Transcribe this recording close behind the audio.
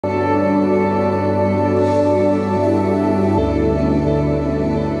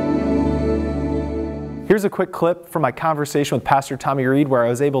Here's a quick clip from my conversation with Pastor Tommy Reid where I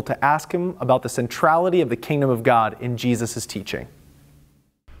was able to ask him about the centrality of the kingdom of God in Jesus' teaching.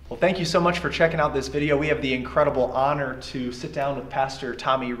 Well, thank you so much for checking out this video. We have the incredible honor to sit down with Pastor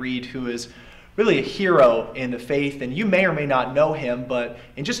Tommy Reid, who is really a hero in the faith, and you may or may not know him, but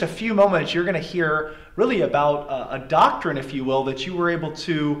in just a few moments you're going to hear really about a doctrine, if you will, that you were able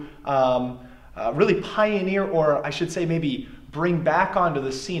to really pioneer, or I should say maybe bring back onto the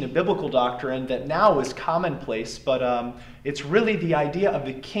scene, a biblical doctrine that now is commonplace, but it's really the idea of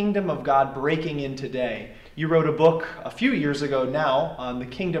the kingdom of God breaking in today. You wrote a book a few years ago now on the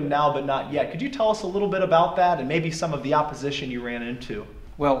kingdom now but not yet. Could you tell us a little bit about that and maybe some of the opposition you ran into?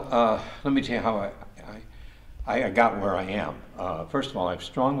 Well, let me tell you how I got where I am. First of all, I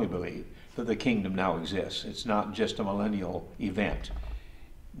strongly believe that the kingdom now exists. It's not just a millennial event.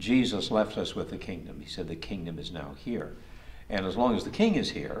 Jesus left us with the kingdom. He said the kingdom is now here. And as long as the king is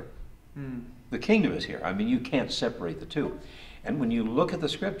here, the kingdom is here. I mean, you can't separate the two. And when you look at the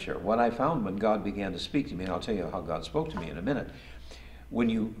scripture, what I found when God began to speak to me, and I'll tell you how God spoke to me in a minute, when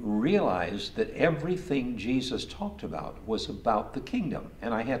you realize that everything Jesus talked about was about the kingdom,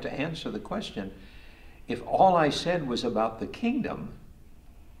 and I had to answer the question, if all I said was about the kingdom,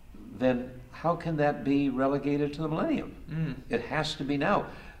 then how can that be relegated to the millennium? It has to be now.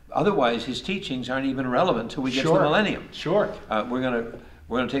 Otherwise, his teachings aren't even relevant until we get to the millennium. Sure. We're going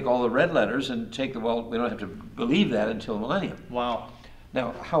to take all the red letters and take the, well, we don't have to believe that until the millennium. Wow.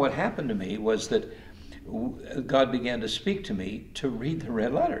 Now, how it happened to me was that God began to speak to me to read the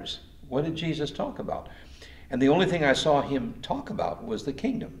red letters. What did Jesus talk about? And the only thing I saw him talk about was the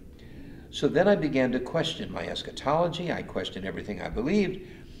kingdom. So then I began to question my eschatology. I questioned everything I believed,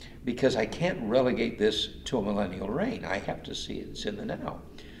 because I can't relegate this to a millennial reign. I have to see it's in the now.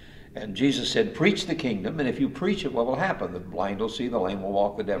 And Jesus said, preach the kingdom, and if you preach it, what will happen? The blind will see, the lame will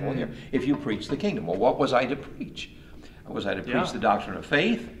walk, the deaf will hear. If you preach the kingdom. Well, what was I to preach? Was I to preach the doctrine of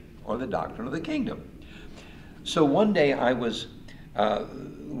faith or the doctrine of the kingdom? So one day I was,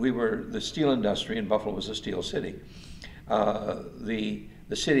 the steel industry in Buffalo was a steel city.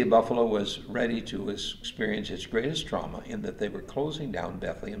 The city of Buffalo was ready to experience its greatest trauma in that they were closing down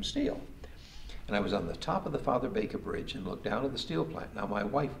Bethlehem Steel. And I was on the top of the Father Baker Bridge and looked down at the steel plant. Now, my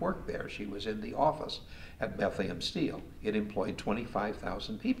wife worked there. She was in the office at Bethlehem Steel. It employed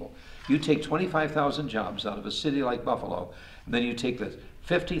 25,000 people. You take 25,000 jobs out of a city like Buffalo, and then you take the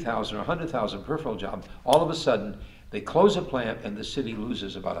 50,000 or 100,000 peripheral jobs, all of a sudden, they close a plant and the city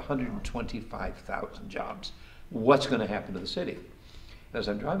loses about 125,000 jobs. What's going to happen to the city? As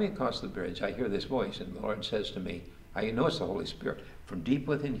I'm driving across the bridge, I hear this voice, and the Lord says to me, I know it's the Holy Spirit, from deep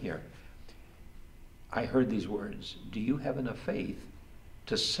within here, I heard these words, do you have enough faith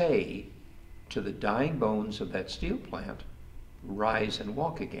to say to the dying bones of that steel plant, rise and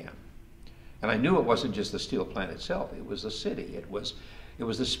walk again? And I knew it wasn't just the steel plant itself, it was the city, it was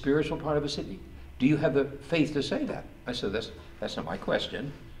the spiritual part of a city. Do you have the faith to say that? I said, that's not my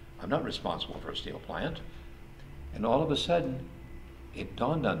question. I'm not responsible for a steel plant. And all of a sudden, it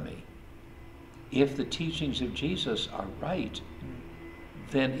dawned on me, if the teachings of Jesus are right,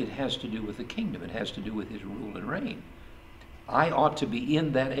 then it has to do with the kingdom. It has to do with his rule and reign. I ought to be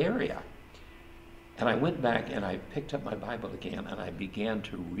in that area. And I went back and I picked up my Bible again and I began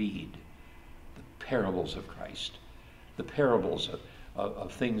to read the parables of Christ, the parables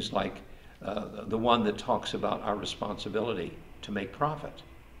of things like the one that talks about our responsibility to make profit.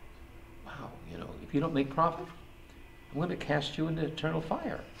 Wow, if you don't make profit, I'm going to cast you into eternal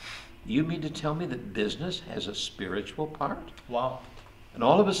fire. You mean to tell me that business has a spiritual part? Wow. And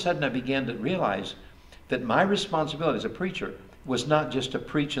all of a sudden I began to realize that my responsibility as a preacher was not just to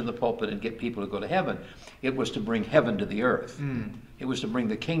preach in the pulpit and get people to go to heaven. It was to bring heaven to the earth. It was to bring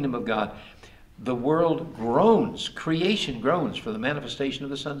the kingdom of God. The world groans, creation groans for the manifestation of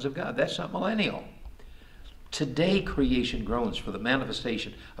the sons of God. That's not millennial. Today creation groans for the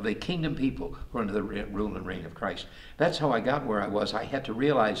manifestation of a kingdom people who are under the rule and reign of Christ. That's how I got where I was. I had to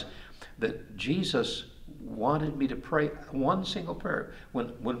realize that Jesus wanted me to pray one single prayer.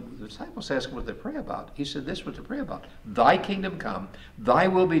 When the disciples asked him what they pray about, he said this is what to pray about. Thy kingdom come, thy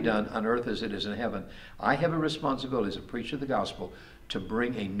will be done on earth as it is in heaven. I have a responsibility as a preacher of the gospel to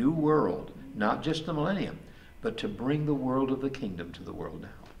bring a new world, not just the millennium, but to bring the world of the kingdom to the world now.